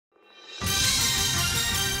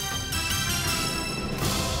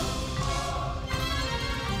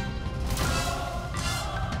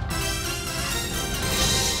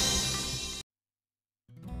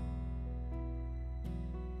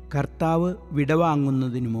കർത്താവ്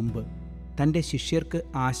വിടവാങ്ങുന്നതിനു മുമ്പ് തൻ്റെ ശിഷ്യർക്ക്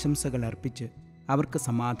ആശംസകൾ അർപ്പിച്ച് അവർക്ക്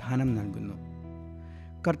സമാധാനം നൽകുന്നു.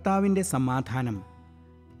 കർത്താവിൻ്റെ സമാധാനം,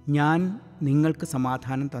 ഞാൻ നിങ്ങൾക്ക്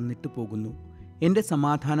സമാധാനം തന്നിട്ട് പോകുന്നു, എൻ്റെ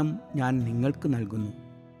സമാധാനം ഞാൻ നിങ്ങൾക്ക് നൽകുന്നു,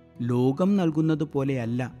 ലോകം നൽകുന്നത്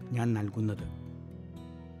പോലെയല്ല ഞാൻ നൽകുന്നത്.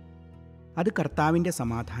 അത് കർത്താവിൻ്റെ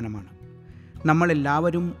സമാധാനമാണ്.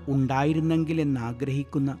 നമ്മളെല്ലാവരും ഉണ്ടായിരുന്നെങ്കിൽ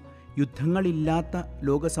എന്നാഗ്രഹിക്കുന്ന യുദ്ധങ്ങളില്ലാത്ത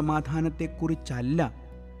ലോകസമാധാനത്തെക്കുറിച്ചല്ല,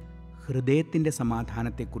 ഹൃദയത്തിൻ്റെ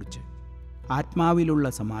സമാധാനത്തെക്കുറിച്ച്, ആത്മാവിലുള്ള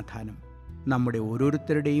സമാധാനം, നമ്മുടെ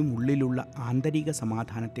ഓരോരുത്തരുടെയും ഉള്ളിലുള്ള ആന്തരിക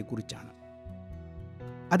സമാധാനത്തെക്കുറിച്ചാണ്.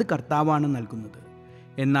 അത് കർത്താവാണ് നൽകുന്നത്.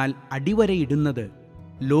 എന്നാൽ അടിവരയിടുന്നത്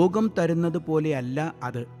ലോകം തരുന്നത് പോലെയല്ല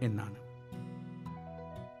അത് എന്നാണ്.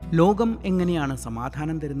 ലോകം എങ്ങനെയാണ്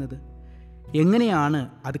സമാധാനം തരുന്നത്? എങ്ങനെയാണ്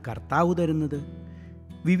അത് കർത്താവ് തരുന്നത്?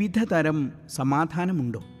 വിവിധ തരം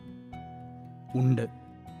സമാധാനമുണ്ടോ? ഉണ്ട്.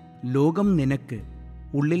 ലോകം നിനക്ക്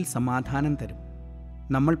ഉള്ളിൽ സമാധാനം തരും.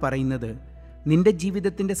 നമ്മൾ പറയുന്നത് നിന്റെ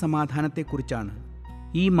ജീവിതത്തിൻ്റെ സമാധാനത്തെക്കുറിച്ചാണ്,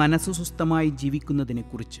 ഈ മനസ്സ് സ്വസ്ഥമായി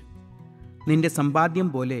ജീവിക്കുന്നതിനെക്കുറിച്ച്. നിന്റെ സമ്പാദ്യം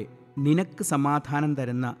പോലെ നിനക്ക് സമാധാനം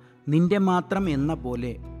തരുന്ന, നിന്റെ മാത്രം എന്ന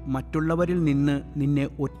പോലെ മറ്റുള്ളവരിൽ നിന്ന് നിന്നെ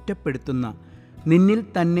ഒറ്റപ്പെടുത്തുന്ന, നിന്നിൽ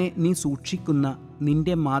തന്നെ നീ സൂക്ഷിക്കുന്ന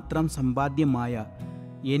നിന്റെ മാത്രം സമ്പാദ്യമായ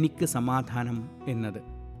എനിക്ക് സമാധാനം എന്നത്.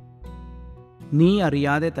 നീ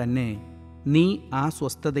അറിയാതെ തന്നെ നീ ആ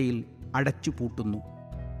സ്വസ്ഥതയിൽ അടച്ചുപൂട്ടുന്നു.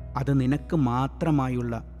 അത് നിനക്ക്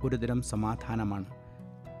മാത്രമായുള്ള ഒരുതരം സമാധാനമാണ്.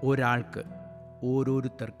 ഒരാൾക്ക്,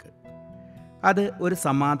 ഓരോരുത്തർക്ക്. അത് ഒരു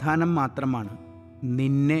സമാധാനം മാത്രമാണ്.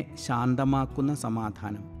 നിന്നെ ശാന്തമാക്കുന്ന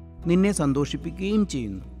സമാധാനം, നിന്നെ സന്തോഷിപ്പിക്കുകയും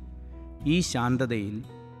ചെയ്യുന്നു. ഈ ശാന്തതയിൽ,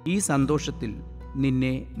 ഈ സന്തോഷത്തിൽ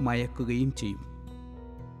നിന്നെ മയക്കുകയും ചെയ്യും.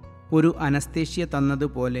 ഒരു അനസ്തേഷ്യ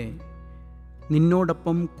തന്നതുപോലെ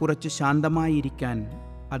നിന്നോടൊപ്പം കുറച്ച് ശാന്തമായിരിക്കാൻ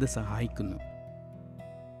അത് സഹായിക്കുന്നു.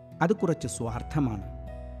 അത് കുറച്ച് സ്വാർത്ഥമാണ്.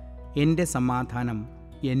 എൻ്റെ സമാധാനം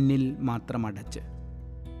എന്നിൽ മാത്രം അടച്ച്.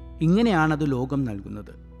 ഇങ്ങനെയാണത് ലോകം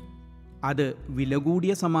നൽകുന്നത്. അത് വില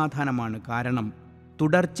കൂടിയ സമാധാനമാണ്. കാരണം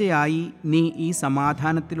തുടർച്ചയായി നീ ഈ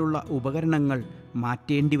സമാധാനത്തിലുള്ള ഉപകരണങ്ങൾ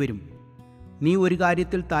മാറ്റേണ്ടി വരും. നീ ഒരു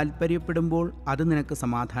കാര്യത്തിൽ താൽപ്പര്യപ്പെടുമ്പോൾ അത് നിനക്ക്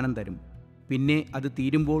സമാധാനം തരും. പിന്നെ അത്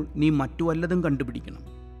തീരുമ്പോൾ നീ മറ്റു വല്ലതും കണ്ടുപിടിക്കണം.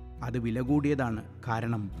 അത് വില കൂടിയതാണ്.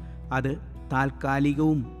 കാരണം അത്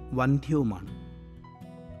താൽക്കാലികവും വന്ധ്യവുമാണ്.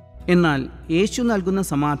 എന്നാൽ യേശു നൽകുന്ന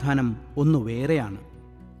സമാധാനം ഒന്ന് വേറെയാണ്.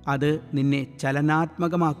 അത് നിന്നെ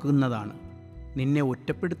ചലനാത്മകമാക്കുന്നതാണ്. നിന്നെ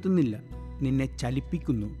ഒറ്റപ്പെടുത്തുന്നില്ല, നിന്നെ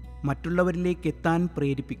ചലിപ്പിക്കുന്നു, മറ്റുള്ളവരിലേക്ക് എത്താൻ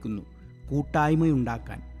പ്രേരിപ്പിക്കുന്നു,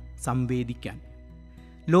 കൂട്ടായ്മയുണ്ടാക്കാൻ, സംവേദിക്കാൻ.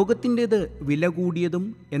 ലോകത്തിൻ്റേത് വില കൂടിയതും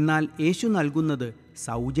എന്നാൽ യേശു നൽകുന്നത്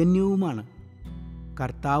സൗജന്യവുമാണ്.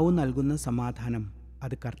 കർത്താവ് നൽകുന്ന സമാധാനം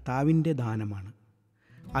അത് കർത്താവിൻ്റെ ദാനമാണ്.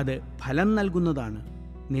 അത് ഫലം നൽകുന്നതാണ്,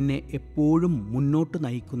 നിന്നെ എപ്പോഴും മുന്നോട്ട്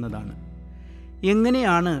നയിക്കുന്നതാണ്.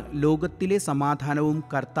 എങ്ങനെയാണ് ലോകത്തിലെ സമാധാനവും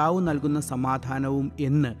കർത്താവ് നൽകുന്ന സമാധാനവും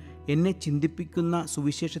എന്ന് എന്നെ ചിന്തിപ്പിക്കുന്ന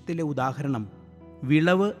സുവിശേഷത്തിലെ ഉദാഹരണം,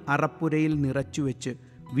 വിളവ് അറപ്പുരയിൽ നിറച്ചുവെച്ച്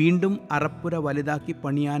വീണ്ടും അറപ്പുര വലുതാക്കി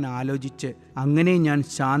പണിയാൻ ആലോചിച്ച് അങ്ങനെ ഞാൻ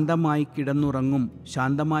ശാന്തമായി കിടന്നുറങ്ങും,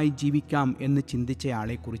 ശാന്തമായി ജീവിക്കാം എന്ന്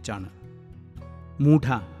ചിന്തിച്ചയാളെക്കുറിച്ചാണ്. മൂഢ,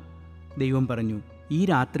 ദൈവം പറഞ്ഞു, ഈ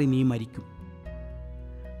രാത്രി നീ മരിക്കും.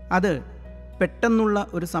 അത് പെട്ടെന്നുള്ള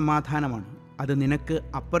ഒരു സമാധാനമാണ്. അത് നിനക്ക്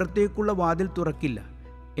അപ്പുറത്തേക്കുള്ള വാതിൽ തുറക്കില്ല.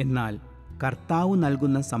 എന്നാൽ കർത്താവ്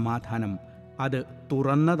നൽകുന്ന സമാധാനം അത്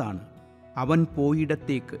തുറന്നതാണ്. അവൻ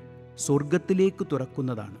പോയിടത്തേക്ക്, സ്വർഗത്തിലേക്ക്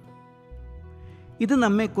തുറക്കുന്നതാണ്. ഇത്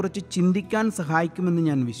നമ്മെക്കുറിച്ച് ചിന്തിക്കാൻ സഹായിക്കുമെന്ന്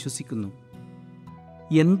ഞാൻ വിശ്വസിക്കുന്നു.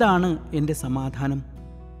 എന്താണ് എൻ്റെ സമാധാനം?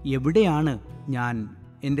 എവിടെയാണ് ഞാൻ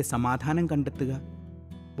എൻ്റെ സമാധാനം കണ്ടെത്തുക?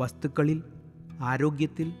 വസ്തുക്കളിൽ,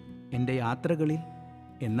 ആരോഗ്യത്തിൽ, എൻ്റെ യാത്രകളിൽ?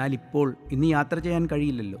 എന്നാൽ ഇപ്പോൾ ഇന്ന് യാത്ര ചെയ്യാൻ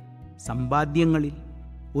കഴിയില്ലല്ലോ. സമ്പാദ്യങ്ങളിൽ,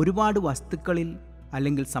 ഒരുപാട് വസ്തുക്കളിൽ?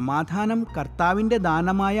 അല്ലെങ്കിൽ സമാധാനം കർത്താവിൻ്റെ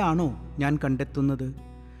ദാനമായ ആണോ ഞാൻ കണ്ടെത്തുന്നത്?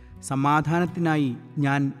 സമാധാനത്തിനായി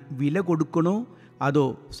ഞാൻ വില കൊടുക്കണോ അതോ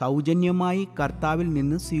സൗജന്യമായി കർത്താവിൽ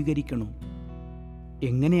നിന്ന് സ്വീകരിക്കണോ?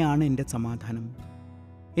 എങ്ങനെയാണ് എൻ്റെ സമാധാനം?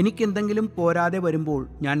 എനിക്കെന്തെങ്കിലും പോരാതെ വരുമ്പോൾ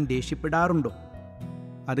ഞാൻ ദേഷ്യപ്പെടാറുണ്ടോ?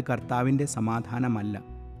 അത് കർത്താവിൻ്റെ സമാധാനമല്ല.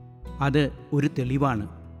 അത് ഒരു തെളിവാണ്.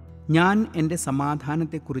 ഞാൻ എൻ്റെ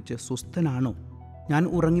സമാധാനത്തെക്കുറിച്ച് സ്വസ്ഥനാണോ? ഞാൻ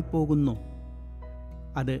ഉറങ്ങിപ്പോകുന്നോ?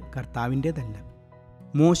 അത് കർത്താവിൻ്റേതല്ല.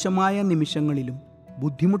 മോശമായ നിമിഷങ്ങളിലും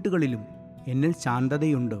ബുദ്ധിമുട്ടുകളിലും എന്നിൽ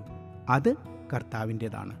ശാന്തതയുണ്ടോ? അത്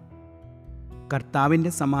കർത്താവിൻ്റേതാണ്.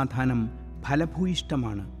 കർത്താവിൻ്റെ സമാധാനം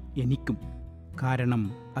ഫലഭൂയിഷ്ടമാണ് എനിക്കും. കാരണം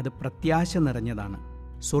അത് പ്രത്യാശ നിറഞ്ഞതാണ്,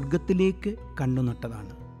 സ്വർഗത്തിലേക്ക്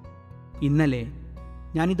കണ്ണുനട്ടതാണ്. ഇന്നലെ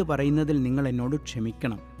ഞാനിത് പറയുന്നതിൽ നിങ്ങൾ എന്നോട്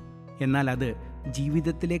ക്ഷമിക്കണം. എന്നാൽ അത്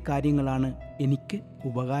ജീവിതത്തിലെ കാര്യങ്ങളാണ്, എനിക്ക്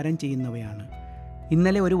ഉപകാരം ചെയ്യുന്നവയാണ്.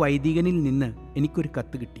 ഇന്നലെ ഒരു വൈദികനിൽ നിന്ന് എനിക്കൊരു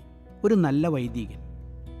കത്ത് കിട്ടി. ഒരു നല്ല വൈദികൻ.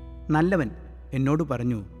 നല്ലവൻ എന്നോട്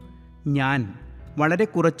പറഞ്ഞു, ഞാൻ വളരെ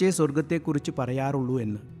കുറച്ചേ സ്വർഗത്തെക്കുറിച്ച് പറയാറുള്ളൂ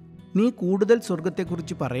എന്ന്. നീ കൂടുതൽ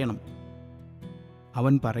സ്വർഗത്തെക്കുറിച്ച് പറയണം.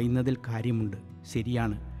 അവൻ പറയുന്നതിൽ കാര്യമുണ്ട്,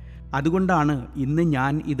 ശരിയാണ്. അതുകൊണ്ടാണ് ഇന്ന്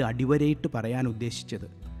ഞാൻ ഇത് അടിവരയിട്ട് പറയാൻ ഉദ്ദേശിച്ചത്.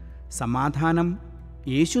 സമാധാനം,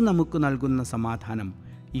 യേശു നമുക്ക് നൽകുന്ന സമാധാനം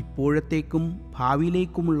ഇപ്പോഴത്തേക്കും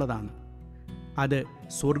ഭാവിയിലേക്കുമുള്ളതാണ്. അത്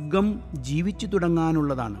സ്വർഗം ജീവിച്ചു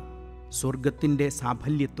തുടങ്ങാനുള്ളതാണ്, സ്വർഗത്തിൻ്റെ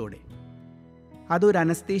സാഫല്യത്തോടെ. അതൊരു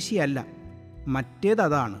അനസ്തേഷ്യയല്ല,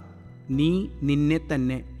 മറ്റേതതാണ്. നീ നിന്നെ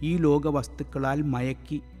തന്നെ ഈ ലോകവസ്തുക്കളാൽ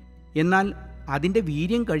മയക്കി, എന്നാൽ അതിൻ്റെ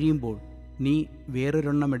വീര്യം കഴിയുമ്പോൾ നീ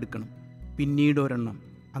വേറൊരെണ്ണം എടുക്കണം, പിന്നീടൊരെണ്ണം,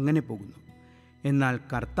 അങ്ങനെ പോകുന്നു. എന്നാൽ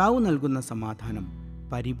കർത്താവ് നൽകുന്ന സമാധാനം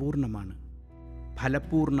പരിപൂർണമാണ്,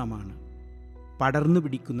 ഫലപൂർണമാണ്, പടർന്നു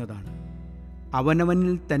പിടിക്കുന്നതാണ്.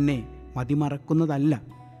 അവനവനിൽ തന്നെ മതിമറക്കുന്നതല്ല.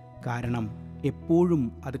 കാരണം എപ്പോഴും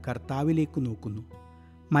അത് കർത്താവിലേക്ക് നോക്കുന്നു.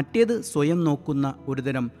 മറ്റേത് സ്വയം നോക്കുന്ന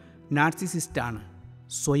ഒരുതരം നാർസിസിസ്റ്റാണ്,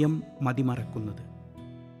 സ്വയം മതിമറക്കുന്നത്.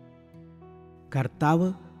 കർത്താവ്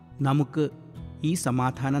നമുക്ക് ഈ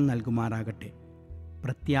സമാധാനം നൽകുമാറാകട്ടെ.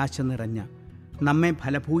 പ്രത്യാശ നിറഞ്ഞ, നമ്മെ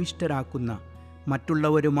ഫലഭൂയിഷ്ഠരാക്കുന്ന,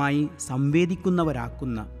 മറ്റുള്ളവരുമായി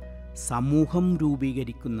സംവേദിക്കുന്നവരാക്കുന്ന, സമൂഹം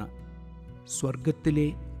രൂപീകരിക്കുന്ന, സ്വർഗത്തിലെ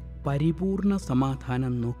പരിപൂർണ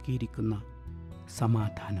സമാധാനം നോക്കിയിരിക്കുന്ന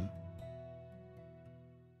സമാധാനം.